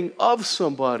knowing of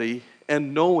somebody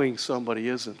and knowing somebody,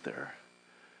 isn't there?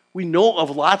 We know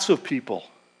of lots of people.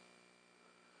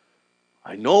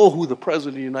 I know who the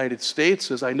President of the United States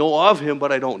is. I know of him,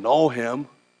 but I don't know him.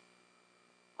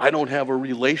 I don't have a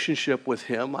relationship with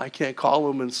him. I can't call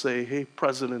him and say, hey,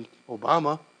 President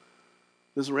Obama,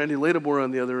 this is Randy Ladebor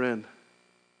on the other end.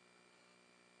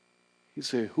 You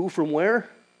say, who from where?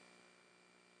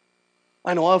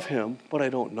 I know of him, but I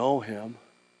don't know him.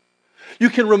 You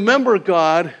can remember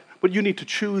God, but you need to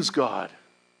choose God.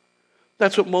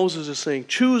 That's what Moses is saying.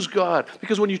 Choose God.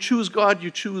 Because when you choose God,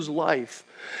 you choose life.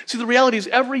 See, the reality is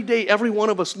every day, every one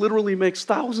of us literally makes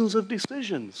thousands of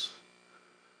decisions.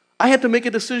 I had to make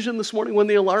a decision this morning when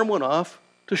the alarm went off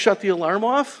to shut the alarm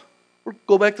off, or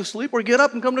go back to sleep, or get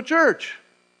up and come to church.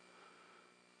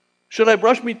 Should I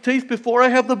brush my teeth before I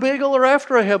have the bagel or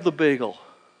after I have the bagel?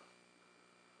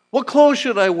 What clothes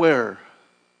should I wear?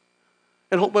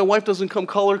 And hope my wife doesn't come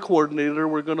color coordinated or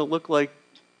we're going to look like,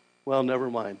 well, never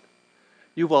mind.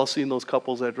 You've all seen those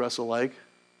couples that dress alike.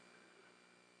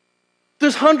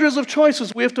 There's hundreds of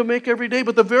choices we have to make every day,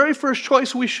 but the very first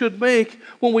choice we should make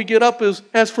when we get up is,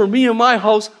 as for me and my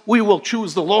house, we will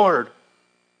choose the Lord.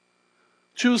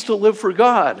 Choose to live for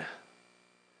God.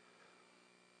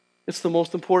 It's the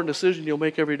most important decision you'll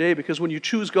make every day, because when you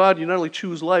choose God, you not only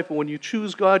choose life, but when you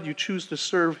choose God, you choose to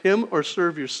serve him or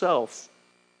serve yourself.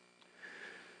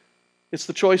 It's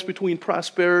the choice between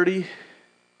prosperity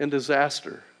and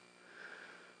disaster.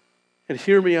 And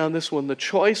hear me on this one, the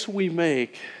choice we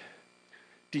make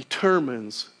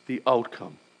determines the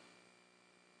outcome.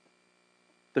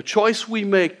 The choice we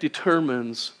make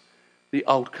determines the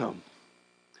outcome.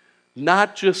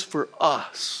 Not just for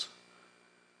us,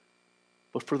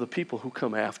 but for the people who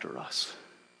come after us.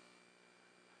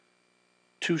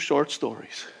 2 short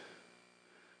stories.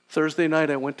 Thursday night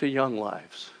I went to Young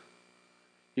Lives.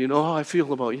 You know how I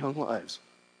feel about Young Lives.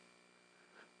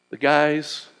 The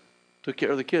guys took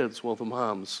care of the kids while the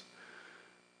moms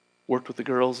worked with the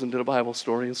girls and did a Bible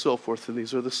story and so forth. And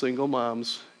these are the single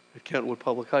moms at Kentwood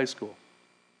Public High School.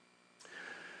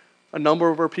 A number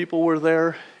of our people were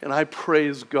there, and I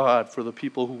praise God for the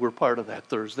people who were part of that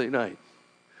Thursday night.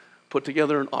 Put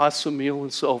together an awesome meal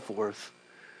and so forth.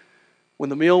 When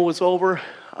the meal was over,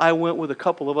 I went with a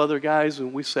couple of other guys,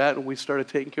 and we sat and we started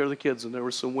taking care of the kids, and there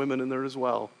were some women in there as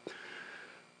well.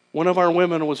 One of our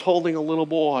women was holding a little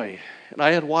boy, and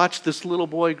I had watched this little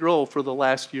boy grow for the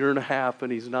last year and a half,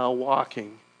 and he's now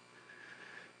walking.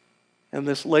 And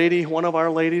this lady, one of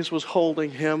our ladies, was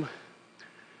holding him,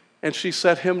 and she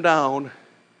set him down,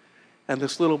 and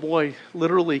this little boy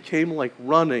literally came like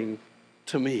running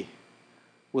to me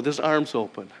with his arms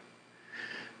open.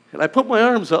 And I put my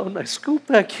arms out, and I scooped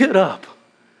that kid up,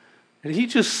 and he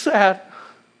just sat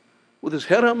with his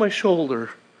head on my shoulder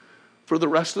for the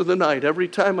rest of the night. Every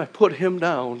time I put him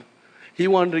down, he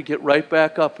wanted to get right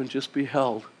back up and just be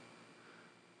held.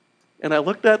 And I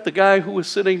looked at the guy who was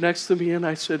sitting next to me and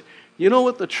I said, you know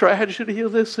what the tragedy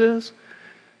of this is?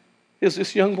 Is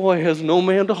this young boy has no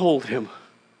man to hold him.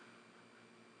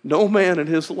 No man in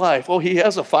his life. Oh, he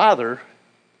has a father.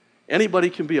 Anybody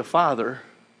can be a father.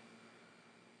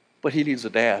 But he needs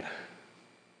a dad.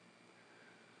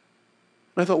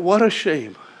 And I thought, what a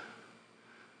shame.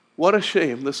 What a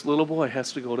shame this little boy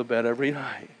has to go to bed every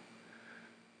night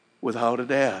without a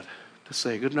dad to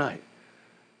say goodnight.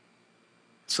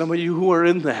 Some of you who are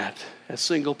in that as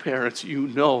single parents, you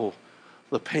know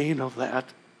the pain of that.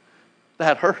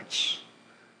 That hurts.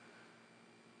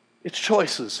 It's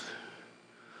choices.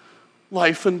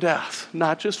 Life and death,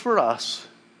 not just for us,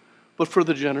 but for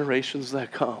the generations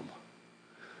that come.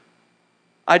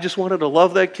 I just wanted to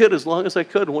love that kid as long as I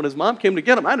could. And when his mom came to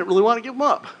get him, I didn't really want to give him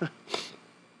up.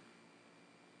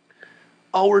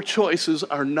 Our choices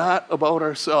are not about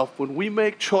ourselves. When we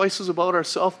make choices about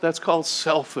ourselves, that's called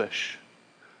selfish.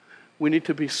 We need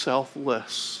to be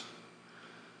selfless.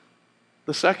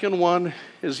 The second one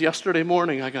is yesterday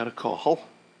morning I got a call.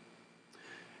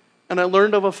 And I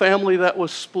learned of a family that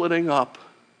was splitting up.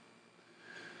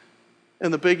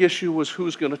 And the big issue was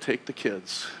who's going to take the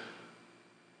kids.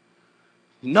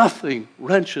 Nothing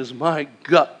wrenches my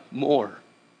gut more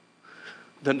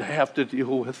than to have to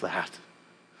deal with that.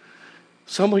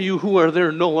 Some of you who are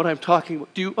there know what I'm talking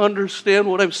about. Do you understand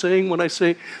what I'm saying when I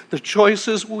say the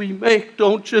choices we make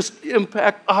don't just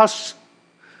impact us?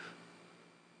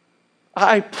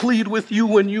 I plead with you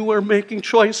when you are making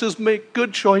choices, make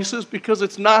good choices, because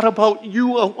it's not about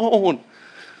you alone.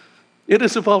 It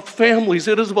is about families.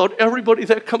 It is about everybody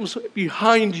that comes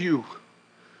behind you.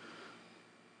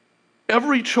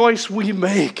 Every choice we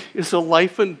make is a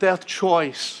life and death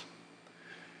choice.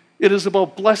 It is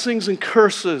about blessings and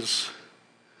curses.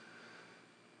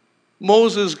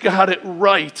 Moses got it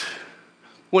right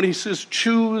when he says,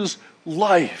 choose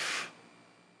life.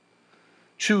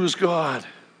 Choose God.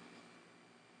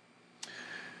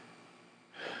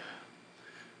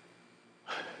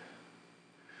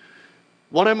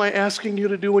 What am I asking you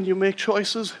to do when you make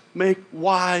choices? Make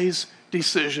wise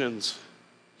decisions.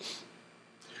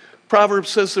 Proverbs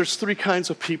says there's three kinds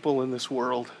of people in this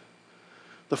world.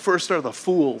 The first are the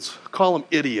fools. Call them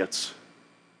idiots.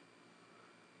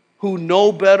 Who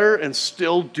know better and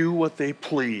still do what they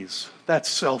please. That's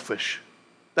selfish.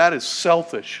 That is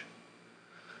selfish.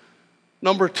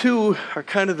 Number two are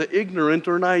kind of the ignorant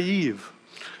or naive.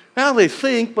 Well, they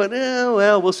think, but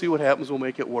we'll see what happens. We'll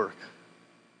make it work.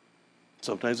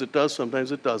 Sometimes it does,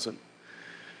 sometimes it doesn't.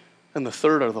 And the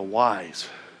third are the wise.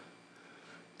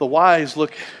 The wise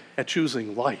look at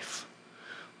choosing life.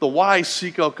 The wise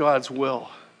seek out God's will.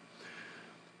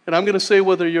 And I'm going to say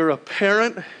whether you're a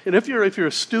parent, and if you're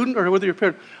a student or whether you're a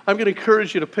parent, I'm going to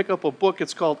encourage you to pick up a book.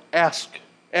 It's called Ask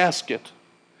It.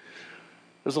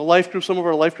 There's a life group. Some of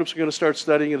our life groups are going to start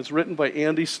studying it. It's written by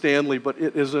Andy Stanley, but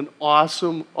it is an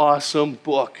awesome, awesome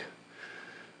book.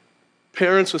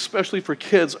 Parents, especially for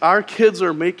kids, our kids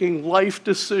are making life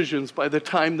decisions by the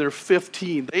time they're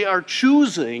 15. They are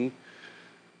choosing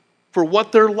for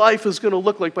what their life is going to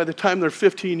look like by the time they're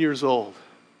 15 years old.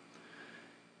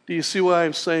 Do you see why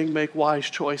I'm saying make wise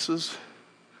choices?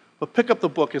 But pick up the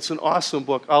book. It's an awesome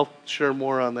book. I'll share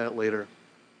more on that later.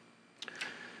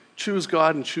 Choose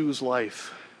God and choose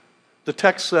life. The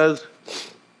text says,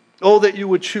 oh, that you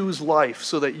would choose life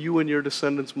so that you and your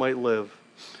descendants might live.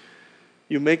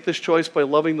 You make this choice by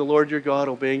loving the Lord your God,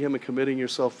 obeying him, and committing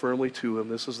yourself firmly to him.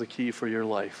 This is the key for your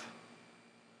life.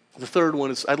 The third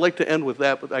one is, I'd like to end with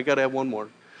that, but I got to have one more.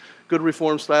 Good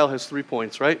Reformed style has 3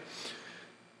 points, right?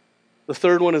 The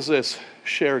third one is this: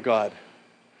 share God.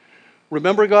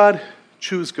 Remember God,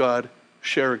 choose God,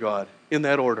 share God, in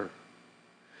that order.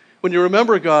 When you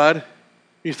remember God,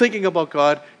 you're thinking about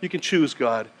God, you can choose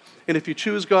God. And if you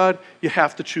choose God, you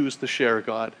have to choose to share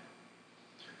God.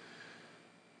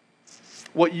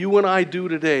 What you and I do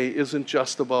today isn't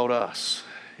just about us.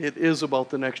 It is about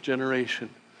the next generation.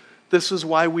 This is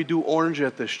why we do Orange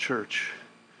at this church.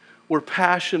 We're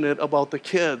passionate about the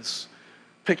kids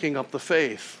picking up the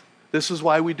faith. This is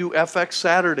why we do FX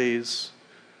Saturdays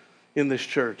in this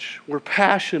church. We're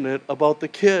passionate about the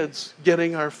kids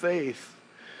getting our faith.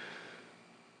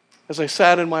 As I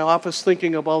sat in my office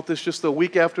thinking about this just a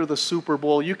week after the Super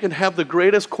Bowl, you can have the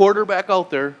greatest quarterback out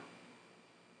there,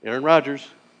 Aaron Rodgers.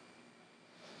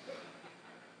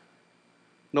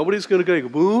 Nobody's going to go,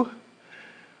 boo.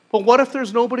 But what if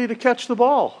there's nobody to catch the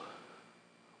ball?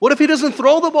 What if he doesn't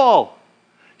throw the ball?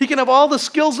 He can have all the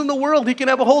skills in the world. He can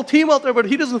have a whole team out there, but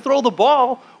he doesn't throw the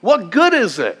ball. What good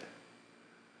is it?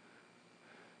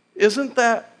 Isn't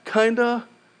that kind of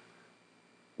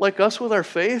like us with our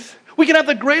faith? We can have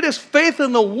the greatest faith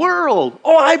in the world.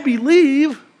 Oh, I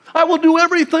believe. I will do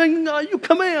everything you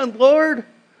command, Lord.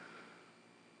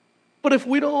 But if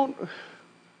we don't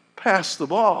pass the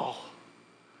ball,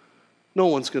 no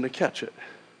one's going to catch it.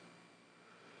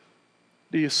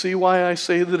 Do you see why I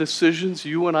say the decisions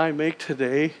you and I make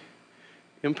today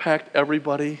impact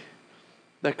everybody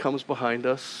that comes behind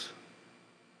us?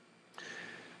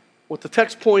 What the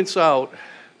text points out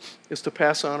is to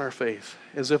pass on our faith,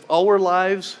 as if our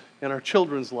lives and our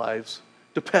children's lives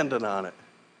depended on it.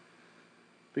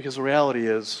 Because the reality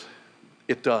is,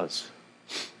 it does.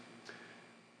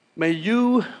 May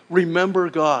you remember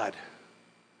God.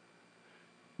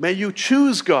 May you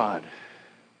choose God.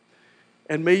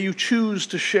 And may you choose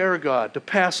to share God, to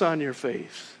pass on your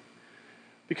faith.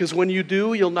 Because when you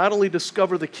do, you'll not only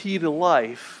discover the key to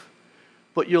life,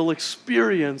 but you'll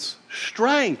experience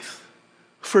strength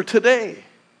for today.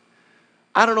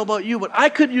 I don't know about you, but I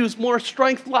could use more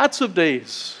strength lots of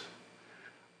days.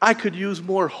 I could use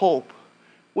more hope.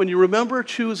 When you remember,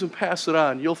 choose, and pass it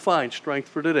on, you'll find strength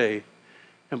for today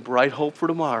and bright hope for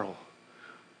tomorrow.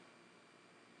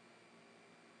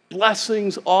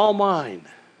 Blessings all mine,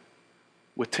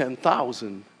 with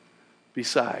 10,000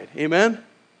 beside. Amen?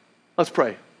 Let's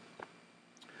pray.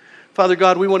 Father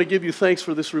God, we want to give you thanks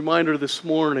for this reminder this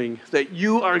morning that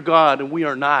you are God and we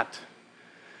are not.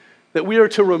 That we are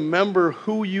to remember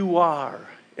who you are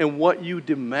and what you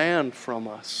demand from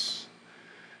us.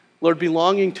 Lord,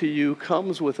 belonging to you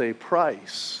comes with a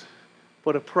price,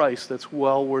 but a price that's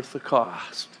well worth the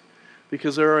cost,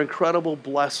 because there are incredible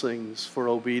blessings for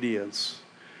obedience.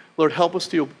 Lord, help us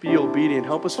to be obedient.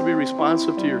 Help us to be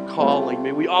responsive to your calling.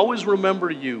 May we always remember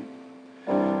you.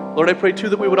 Lord, I pray too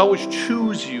that we would always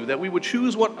choose you, that we would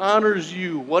choose what honors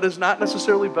you, what is not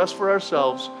necessarily best for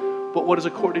ourselves, but what is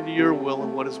according to your will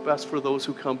and what is best for those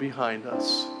who come behind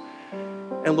us.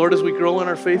 And Lord, as we grow in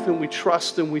our faith and we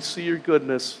trust and we see your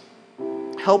goodness,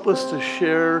 help us to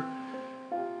share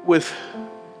with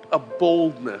a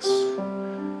boldness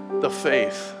the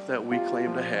faith that we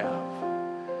claim to have.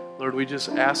 Lord, we just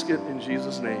ask it in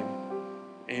Jesus' name.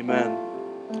 Amen.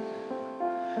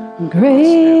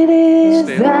 Great is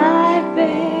thy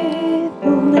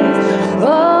faithfulness,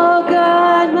 O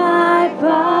God, my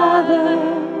Father.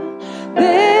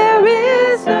 There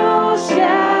is no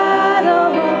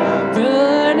shadow of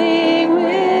turning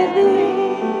with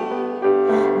thee.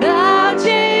 Thou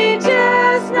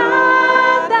changest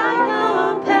not,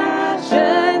 thy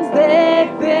compassions, they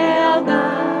fail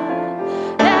not.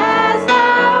 As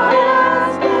thou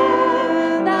hast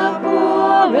been, thou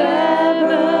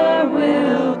forever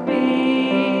wilt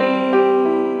be.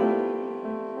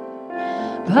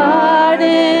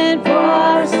 Pardon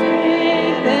for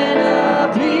strength and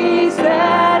a peace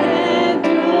that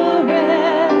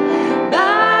endureth.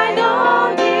 Thine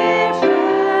own dear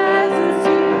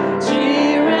presence to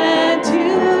cheer and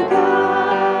to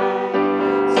guide.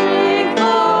 Strength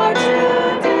for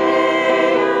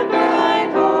today and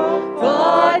bright hope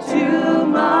for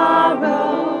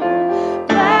tomorrow.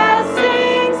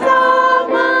 Blessings of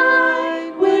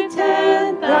mine with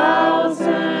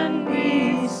 10,000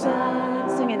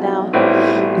 beside. Sing it now.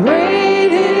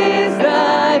 Great is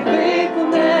thy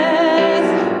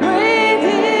faithfulness. Great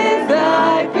is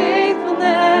thy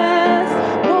faithfulness.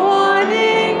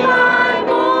 Morning by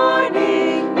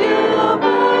morning, new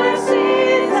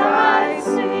mercies I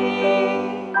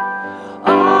see.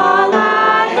 All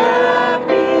I have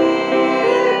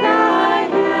needed, thy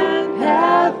hand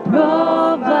hath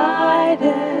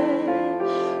provided.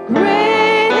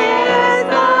 Great is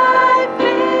thy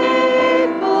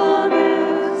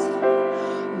faithfulness,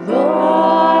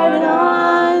 Lord,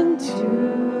 unto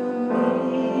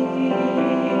me.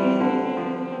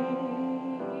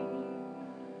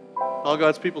 All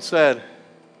God's people said,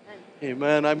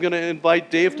 amen. I'm going to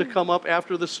invite Dave to come up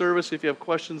after the service if you have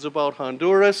questions about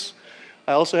Honduras.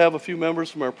 I also have a few members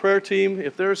from our prayer team.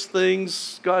 If there's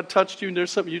things God touched you and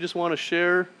there's something you just want to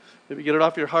share, maybe get it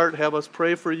off your heart, have us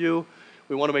pray for you.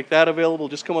 We want to make that available.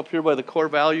 Just come up here by the core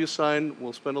value sign.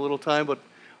 We'll spend a little time. But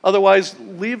otherwise,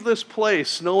 leave this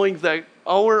place knowing that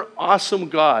our awesome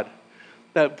God,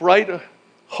 that bright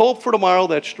hope for tomorrow,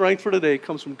 that strength for today,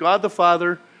 comes from God the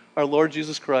Father, our Lord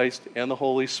Jesus Christ, and the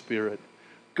Holy Spirit.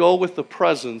 Go with the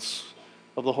presence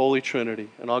of the Holy Trinity.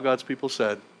 And all God's people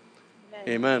said,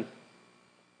 amen.